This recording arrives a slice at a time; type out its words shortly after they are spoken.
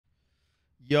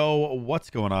Yo, what's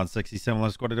going on, 67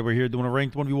 Let's Squad? We're here doing a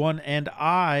ranked 1v1, and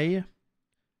I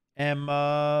am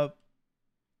not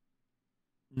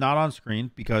on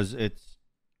screen because it's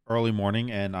early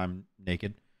morning and I'm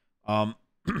naked.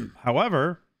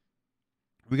 However,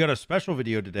 we got a special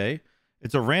video today.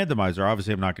 It's a randomizer.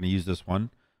 Obviously, I'm not going to use this one,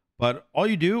 but all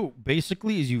you do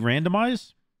basically is you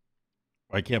randomize.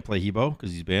 I can't play Hebo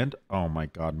because he's banned. Oh my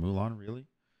god, Mulan, really?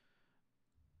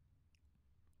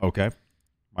 Okay.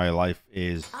 My life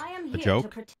is a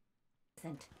joke. I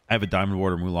have a Diamond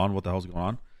Warder Mulan. What the hell's going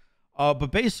on? But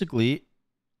basically,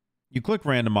 you click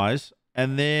randomize,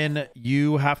 and then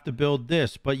you have to build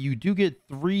this. But you do get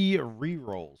 3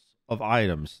 rerolls of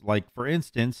items. Like, for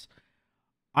instance,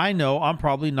 I know I'm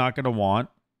probably not going to want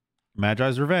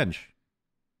Magi's Revenge.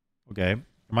 Okay.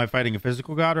 Am I fighting a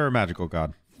physical god or a magical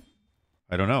god?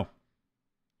 I don't know.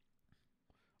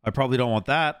 I probably don't want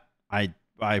that.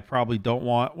 I probably don't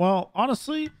want... Well,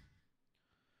 honestly,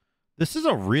 this is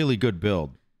a really good build.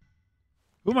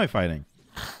 Who am I fighting?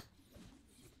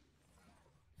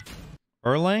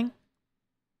 Erlang?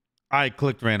 I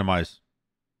clicked randomize.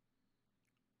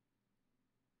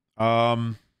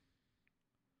 Well,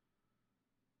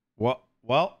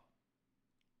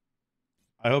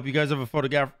 I hope you guys have a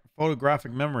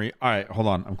photographic memory. All right, hold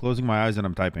on. I'm closing my eyes and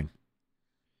I'm typing.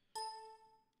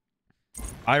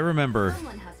 I remember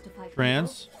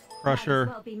Trance, Crusher,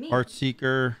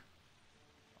 Heartseeker,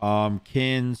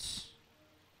 Kins,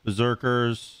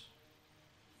 Berserkers,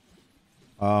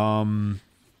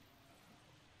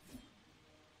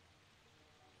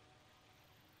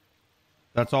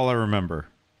 that's all I remember.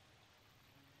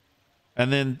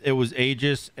 And then it was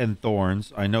Aegis and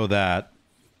Thorns. I know that.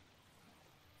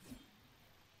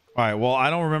 All right, well, I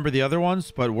don't remember the other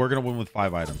ones, but we're going to win with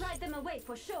 5 items.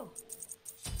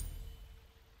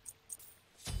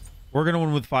 We're going to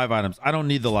win with 5 items. I don't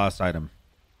need the last item.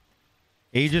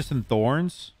 Aegis and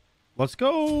Thorns. Let's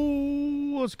go.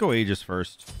 Let's go Aegis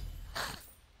first.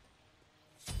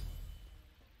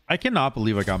 I cannot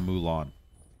believe I got Mulan.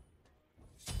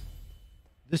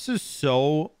 This is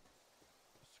so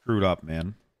screwed up,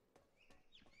 man.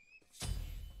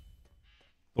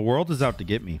 The world is out to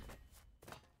get me.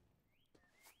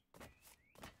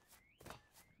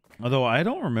 Although I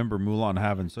don't remember Mulan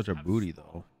having such a booty,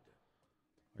 though.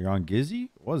 Are you on Gizzy?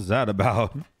 What's that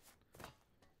about?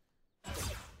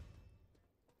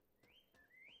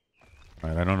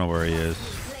 Alright, I don't know where he is.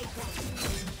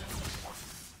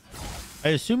 I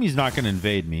assume he's not going to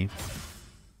invade me.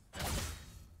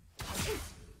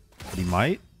 But he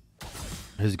might.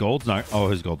 His gold's not... Oh,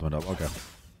 his gold went up. Okay.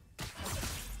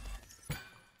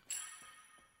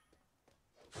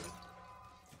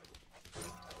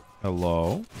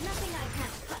 Hello?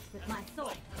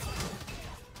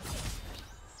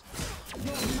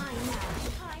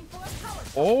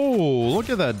 Oh, look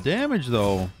at that damage,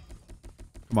 though.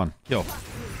 Come on, kill.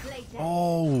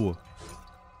 Oh.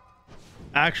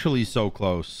 Actually, so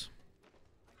close.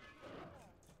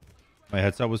 My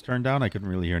headset was turned down. I couldn't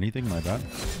really hear anything. My bad.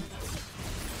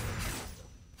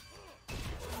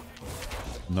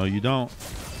 No, you don't.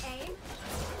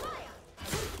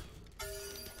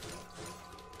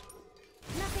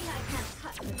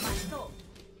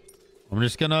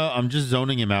 I'm just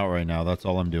zoning him out right now. That's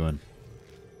all I'm doing.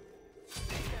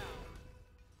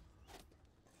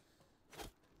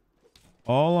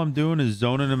 All I'm doing is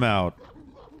zoning him out.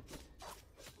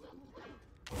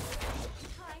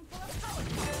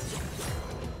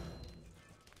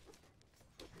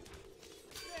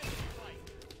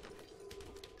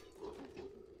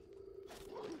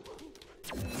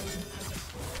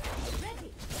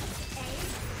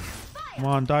 Come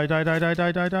on, die, die, die, die,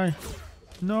 die, die, die.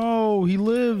 No, he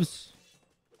lives.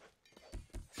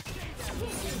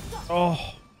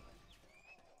 Oh.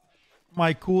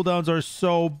 My cooldowns are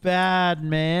so bad,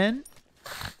 man.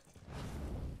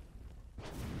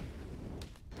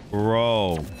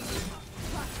 Bro.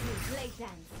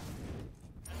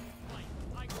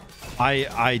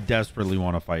 I desperately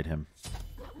want to fight him.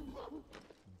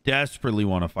 Desperately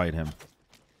want to fight him.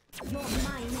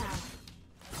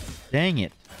 Dang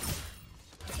it.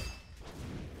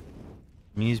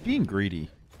 I mean, he's being greedy.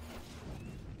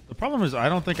 The problem is I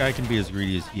don't think I can be as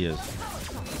greedy as he is.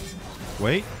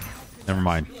 Wait. Never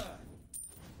mind.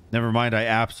 Never mind. I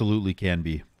absolutely can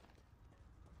be.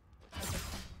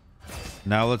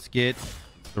 Now let's get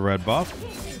the red buff,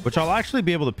 which I'll actually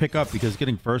be able to pick up because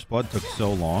getting first blood took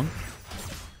so long.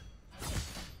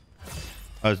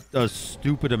 A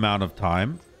stupid amount of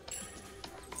time.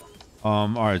 All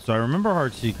right. So I remember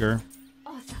Heartseeker.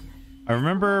 I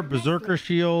remember Berserker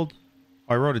Shield. Oh,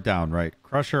 I wrote it down, right?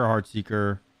 Crusher,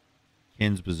 Heartseeker,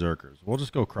 Kins, Berserkers. We'll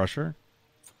just go Crusher.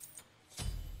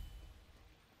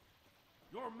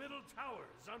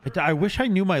 I wish I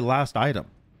knew my last item.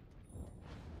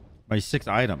 My 6th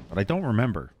item, but I don't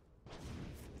remember.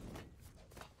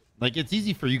 Like, it's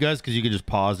easy for you guys because you can just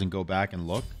pause and go back and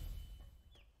look.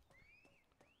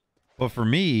 But for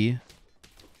me,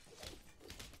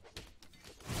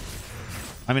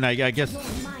 I mean, I guess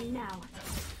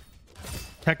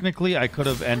technically I could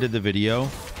have ended the video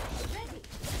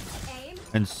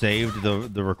and saved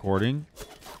the recording.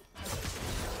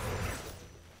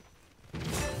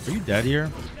 Are you dead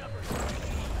here?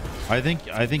 I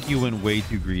think you went way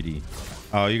too greedy.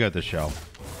 Oh, you got the shell.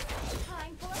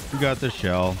 You got the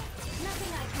shell.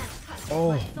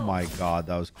 Oh my god,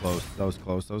 that was close. That was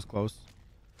close. That was close.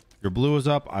 Your blue is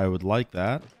up. I would like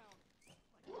that.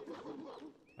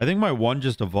 I think my 1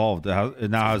 just evolved.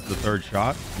 It now has the 3rd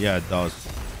shot. Yeah, it does.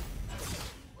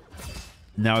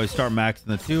 Now I start maxing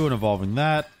the 2 and evolving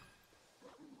that.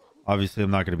 Obviously,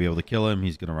 I'm not going to be able to kill him.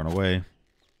 He's going to run away.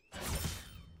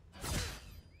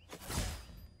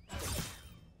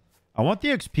 I want the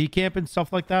XP camp and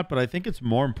stuff like that, but I think it's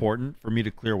more important for me to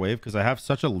clear wave because I have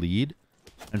such a lead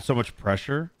and so much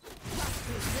pressure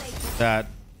that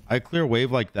I clear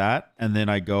wave like that and then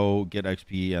I go get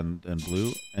XP and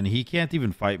blue and he can't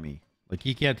even fight me. Like,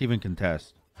 he can't even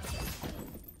contest. I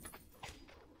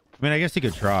mean, I guess he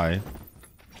could try.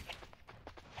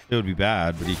 It would be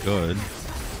bad, but he could.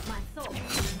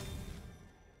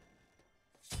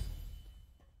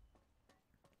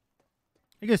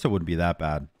 I guess it wouldn't be that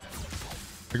bad.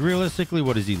 Like, realistically,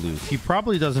 what does he lose? He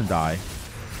probably doesn't die.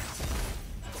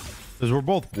 Because we're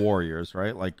both warriors,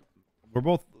 right? Like, we're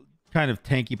both kind of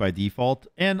tanky by default.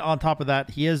 And on top of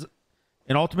that, he has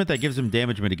an ultimate that gives him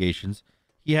damage mitigations.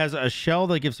 He has a shell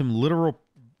that gives him literal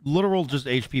just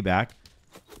HP back.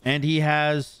 And he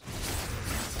has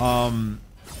a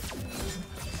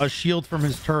shield from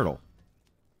his turtle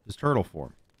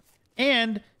form.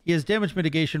 And he has damage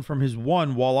mitigation from his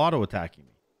 1 while auto attacking me.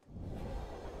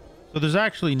 So there's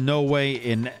actually no way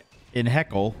in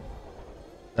Heckle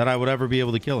that I would ever be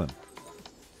able to kill him.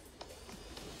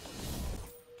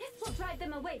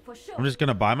 I'm just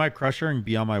gonna buy my crusher and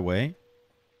be on my way.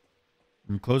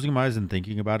 I'm closing my eyes and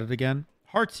thinking about it again.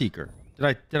 Heartseeker.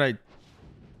 Did I?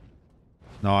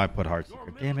 No, I put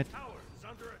Heartseeker. Damn it.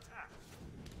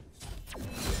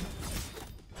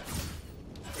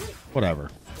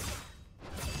 Whatever.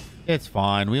 It's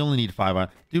fine. We only need 5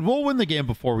 items. Dude, we'll win the game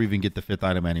before we even get the 5th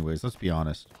item anyways. Let's be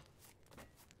honest.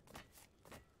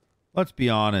 Let's be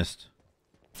honest.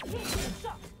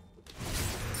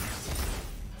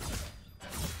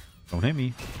 Don't hit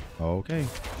me. Okay.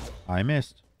 I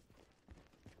missed.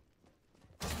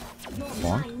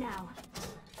 Bonk.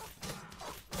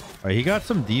 Alright, he got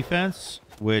some defense,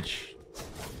 which...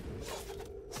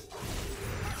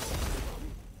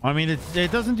 I mean,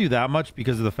 it doesn't do that much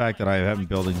because of the fact that I haven't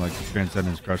building like the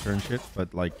Transcendence Crusher and shit,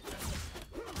 but like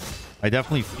I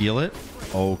definitely feel it.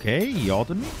 Okay, he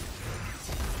ulted me.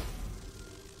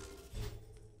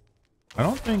 I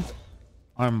don't think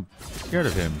I'm scared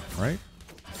of him, right?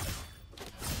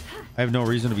 I have no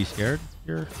reason to be scared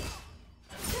here.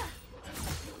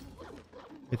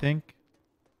 I think.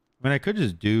 I mean, I could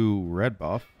just do red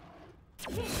buff.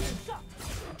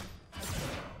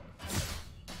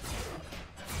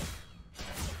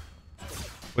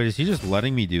 Wait, is he just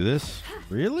letting me do this?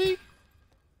 Really?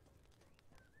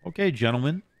 Okay,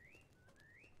 gentlemen.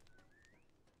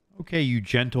 Okay, you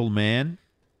gentleman.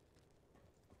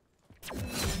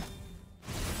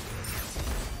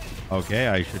 Okay,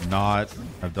 I should not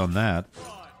have done that.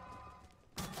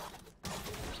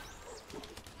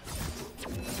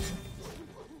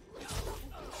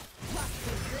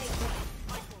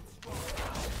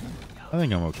 I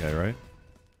think I'm okay, right?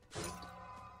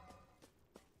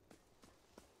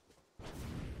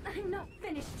 I'm not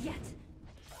finished yet.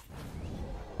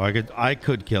 Oh, I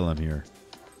could kill him here.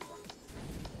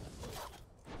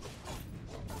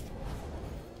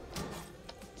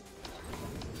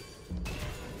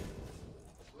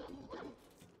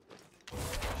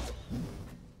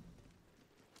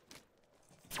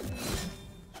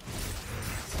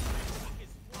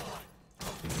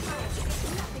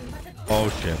 Oh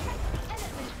shit.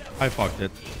 I fucked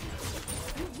it.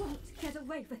 You won't get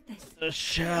away with this. The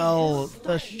shell.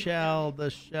 The shell. The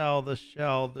shell. The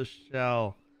shell. The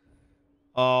shell.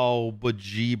 Oh,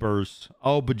 bejeebers.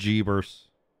 Oh, bejeebers.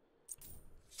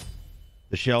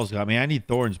 The shell's got me. I need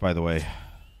thorns, by the way.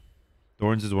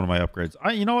 Thorns is one of my upgrades.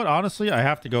 You know what? Honestly, I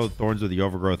have to go thorns with the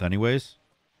overgrowth anyways.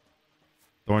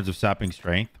 Thorns of sapping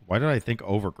strength. Why did I think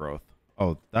overgrowth?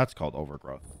 Oh, that's called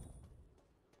overgrowth.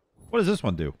 What does this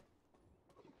one do?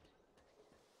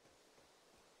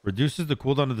 Reduces the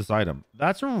cooldown of this item.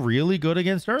 That's really good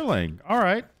against Erlang. All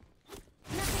right.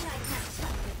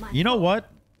 You know what?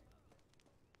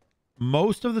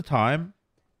 Most of the time...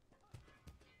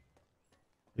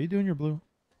 Are you doing your blue?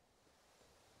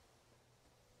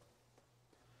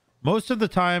 Most of the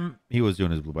time... He was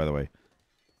doing his blue, by the way.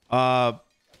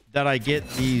 That I get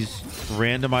these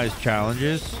randomized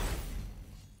challenges.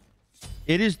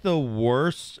 It is the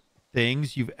worst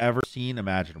things you've ever seen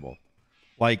imaginable.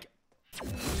 Like,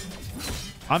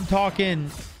 I'm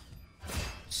talking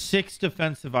 6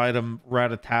 defensive item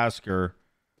Ratatasker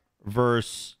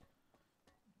versus,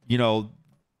 you know,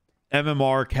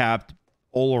 MMR capped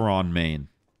Oleron main.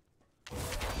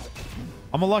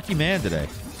 I'm a lucky man today.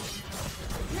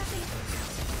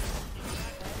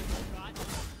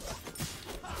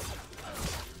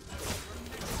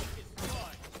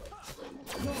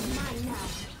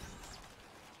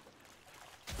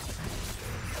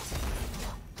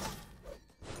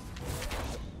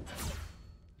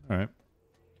 All right.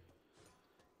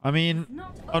 I mean,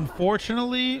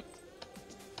 unfortunately,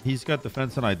 he's got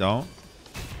defense and I don't.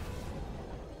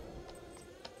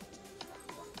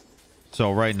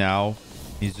 So right now,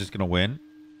 he's just gonna win.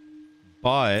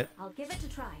 But I'll give it a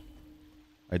try.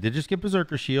 I did just get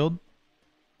Berserker Shield.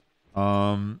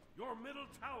 Your middle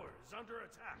tower is under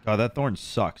attack. God, that Thorn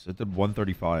sucks. It did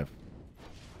 135.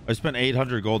 I spent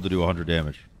 800 gold to do 100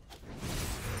 damage.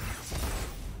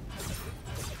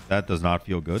 That does not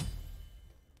feel good.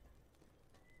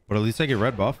 But at least I get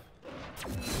red buff.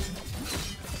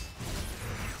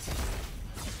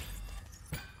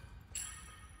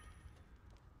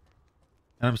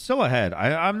 And I'm still ahead.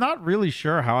 I'm not really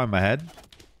sure how I'm ahead.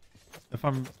 If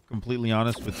I'm completely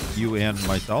honest with you and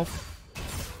myself.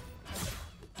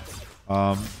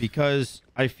 Because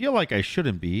I feel like I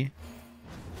shouldn't be.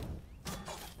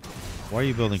 Why are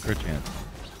you building crit chance?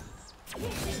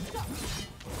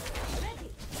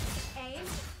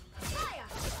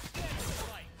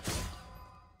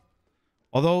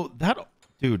 Although that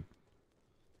dude.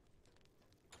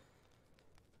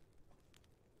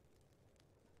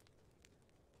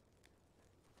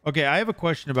 Okay, I have a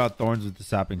question about Thorns with the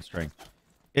Sapping Strength.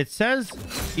 It says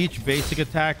each basic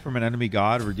attack from an enemy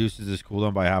god reduces his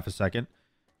cooldown by half a second.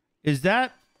 Is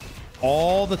that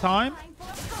all the time?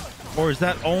 Or is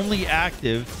that only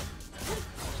active?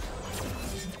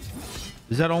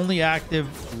 Is that only active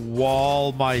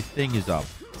while my thing is up?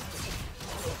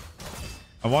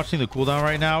 I'm watching the cooldown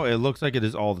right now. It looks like it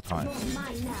is all the time.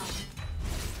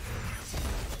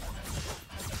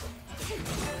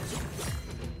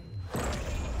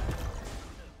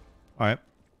 All right.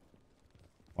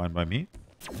 Fine by me.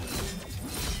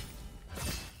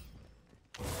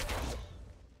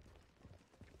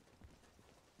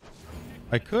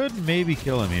 I could maybe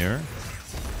kill him here.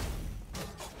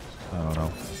 I don't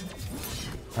know.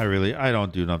 I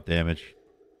don't do enough damage.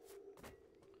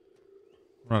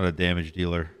 I'm not a damage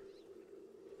dealer.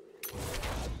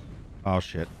 Oh,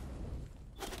 shit.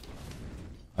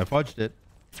 I fudged it.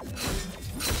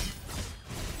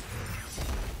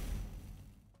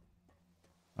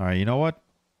 All right, you know what?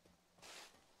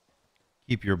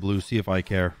 Keep your blue. See if I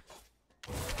care.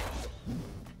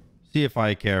 See if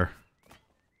I care.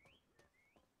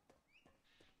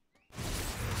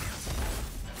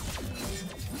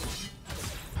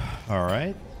 All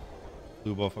right.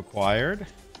 Blue buff acquired.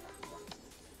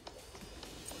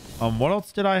 What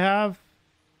else did I have?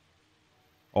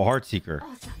 Oh, Heartseeker.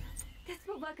 Awesome. This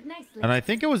will work nicely. And I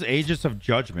think it was Aegis of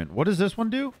Judgment. What does this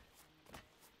one do?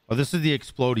 Oh, this is the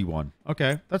explodey one.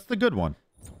 Okay, that's the good one.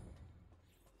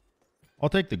 I'll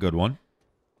take the good one.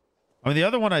 I mean, the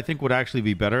other one I think would actually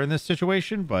be better in this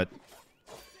situation, but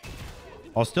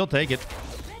I'll still take it.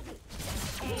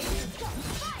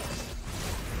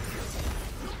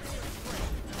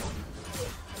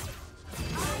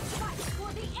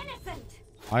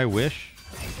 I wish.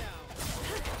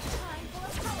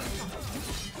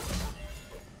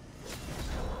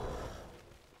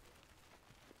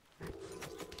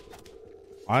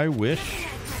 I wish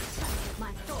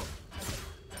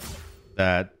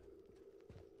that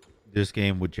this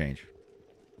game would change.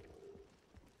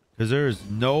 Because there is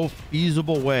no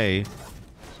feasible way.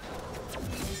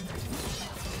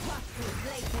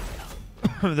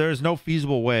 There is no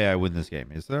feasible way I win this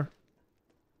game, is there?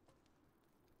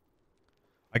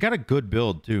 I got a good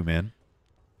build too, man.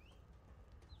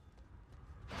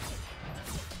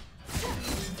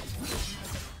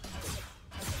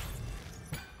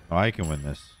 Oh, I can win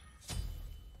this.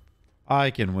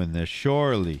 I can win this,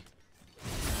 surely.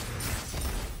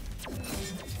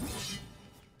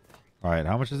 All right,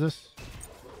 how much is this?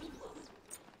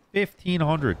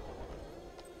 1,500.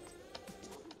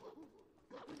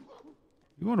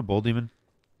 You going to Bull Demon?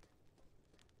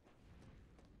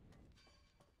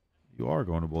 You are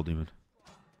going to Bull Demon.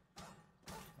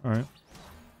 All right.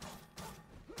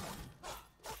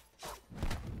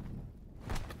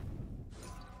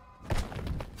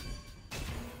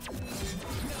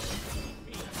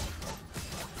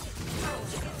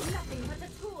 Nothing but a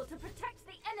tool to protect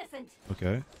the innocent.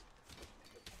 Okay.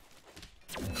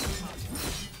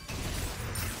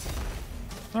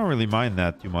 I don't really mind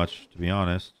that too much, to be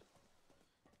honest.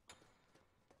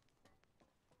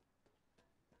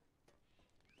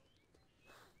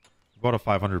 Bought a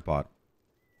 500 pot.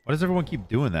 Why does everyone keep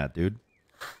doing that, dude?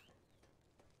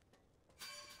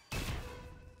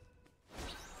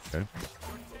 Okay.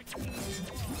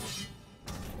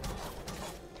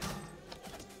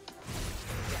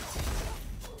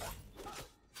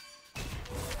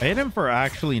 I hit him for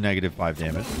actually -5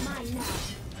 damage.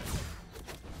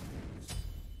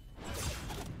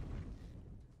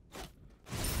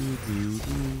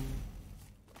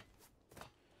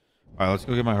 Alright, let's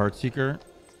go get my Heartseeker.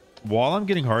 While I'm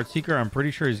getting Heartseeker, I'm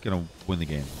pretty sure he's gonna win the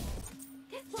game.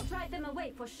 This will drive them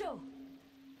away for sure.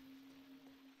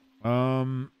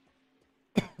 What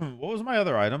was my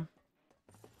other item?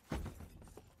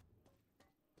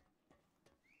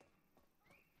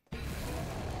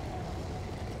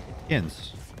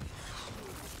 Kins.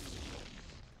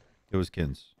 It was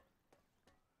Kins.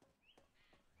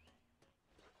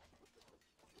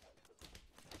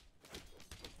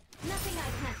 Nothing I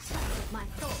can't touch with my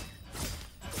sword.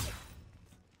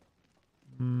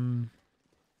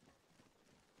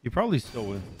 He probably still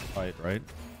wins the fight, right?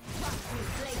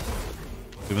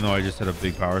 Even though I just had a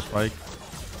big power spike.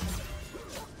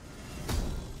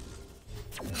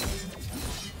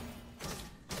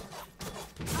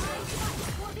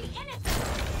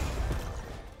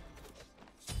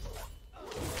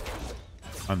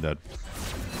 I'm dead.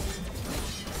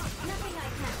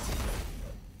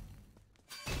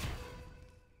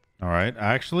 All right.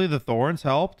 Actually, the thorns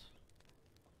helped.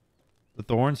 The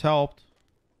thorns helped.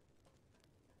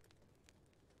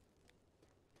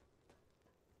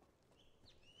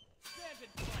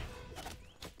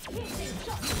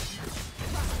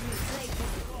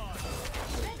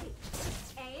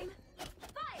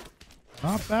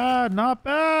 Not bad. Not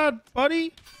bad,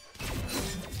 buddy.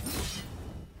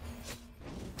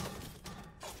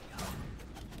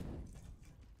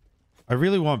 I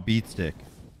really want Beat Stick.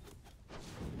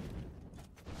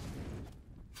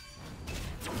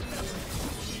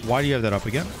 Why do you have that up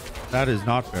again? That is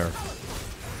not fair.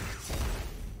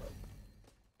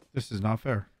 This is not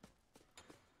fair.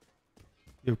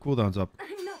 You have cooldowns up.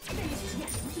 I'm not finished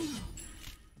yet.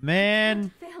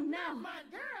 Man. Fail now.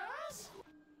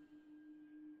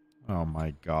 Oh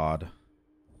my god.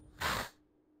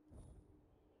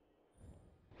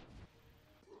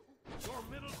 Your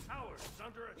middle tower is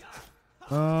under attack.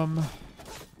 Your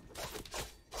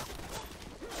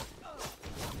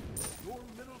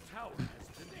middle tower has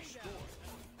been destroyed.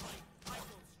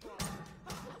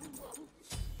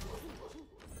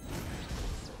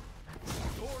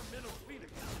 Your middle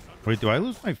phoenix is under Wait, do I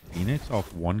lose my Phoenix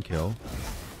off one kill?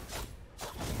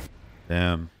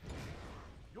 Damn.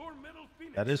 your middle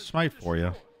phoenix That is has Smite been for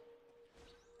you.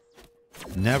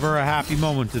 destroyed. Never a happy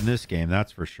moment in this game,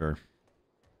 that's for sure.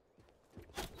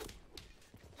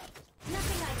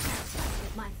 Nothing I can't touch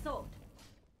with my sword.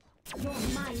 You're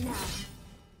mine now.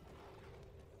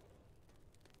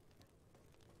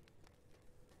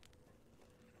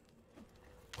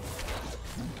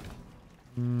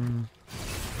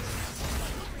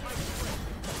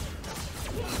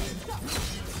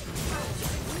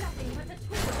 Nothing but a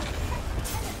tool to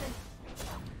protect the innocent.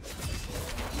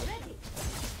 Ready.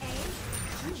 Aim.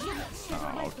 You will not share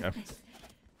a life okay. with this.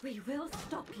 We will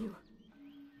stop you.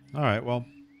 All right, well.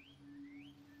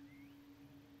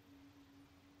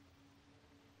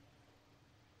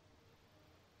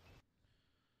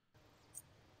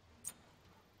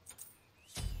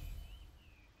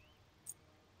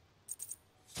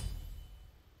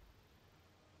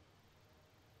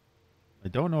 I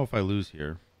don't know if I lose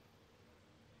here.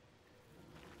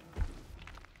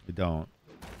 I don't.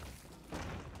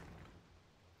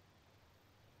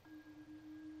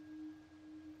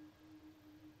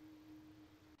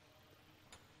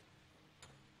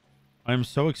 I'm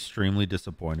so extremely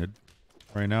disappointed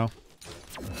right now.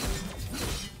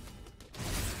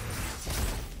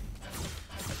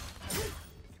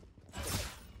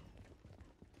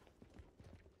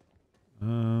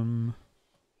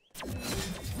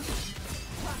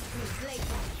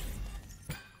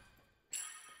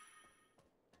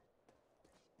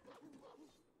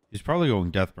 He's probably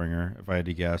going Deathbringer, if I had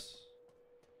to guess.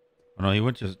 Oh no, he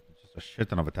went just a shit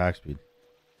ton of attack speed.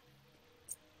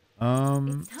 It's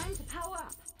time to power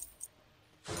up.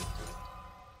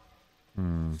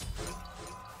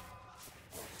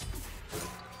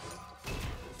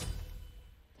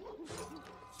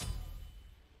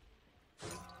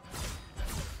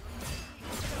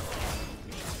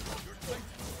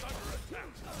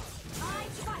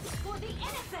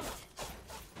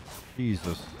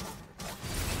 Jesus.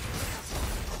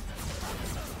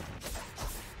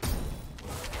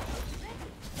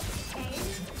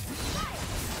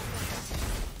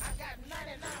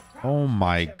 Oh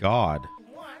my God.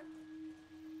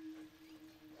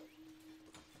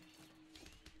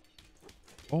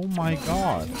 Oh my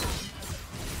God.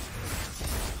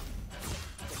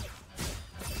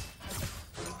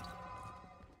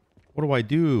 What do I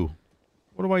do?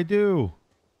 What do I do?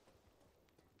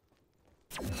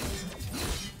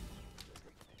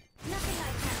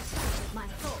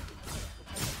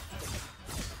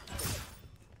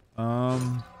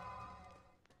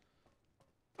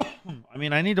 I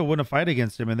mean, I need to win a fight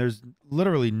against him, and there's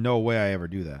literally no way I ever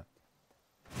do that.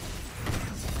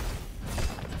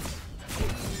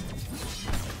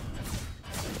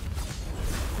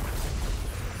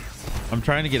 I'm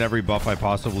trying to get every buff I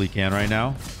possibly can right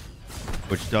now,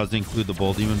 which does include the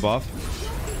Bull Demon buff.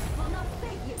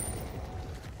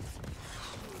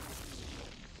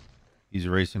 He's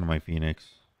racing to my Phoenix.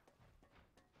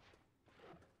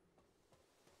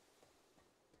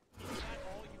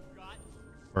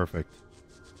 Perfect.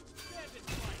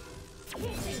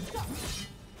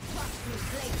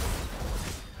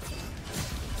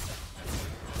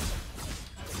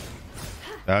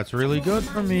 That's really good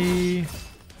for me.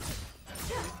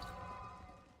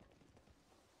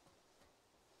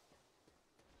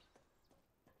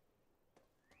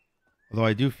 Although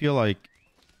I do feel like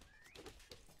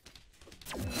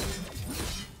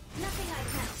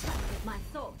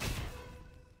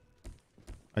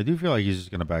he's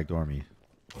just gonna backdoor me.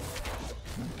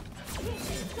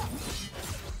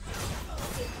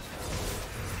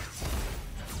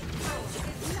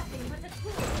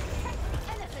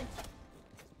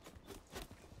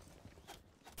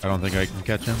 I don't think I can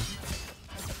catch him.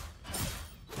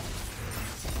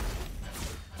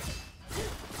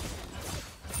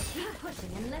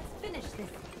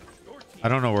 I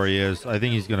don't know where he is. I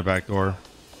think he's gonna backdoor.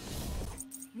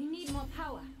 We need more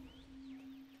power.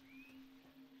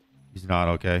 He's not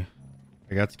okay.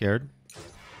 I got scared.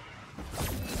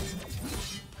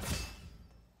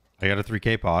 I got a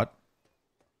 3K pot.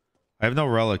 I have no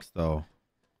relics though.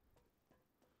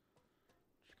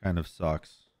 Which kind of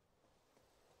sucks.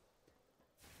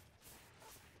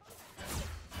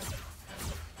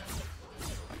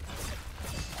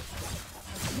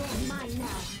 You're mine now.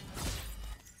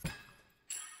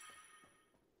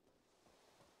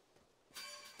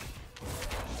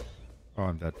 Oh,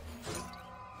 I'm dead.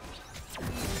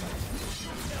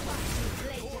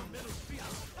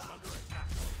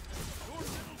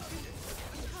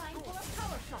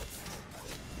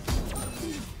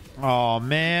 Oh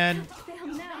man.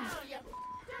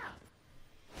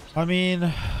 I mean,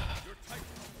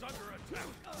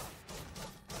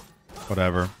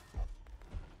 whatever.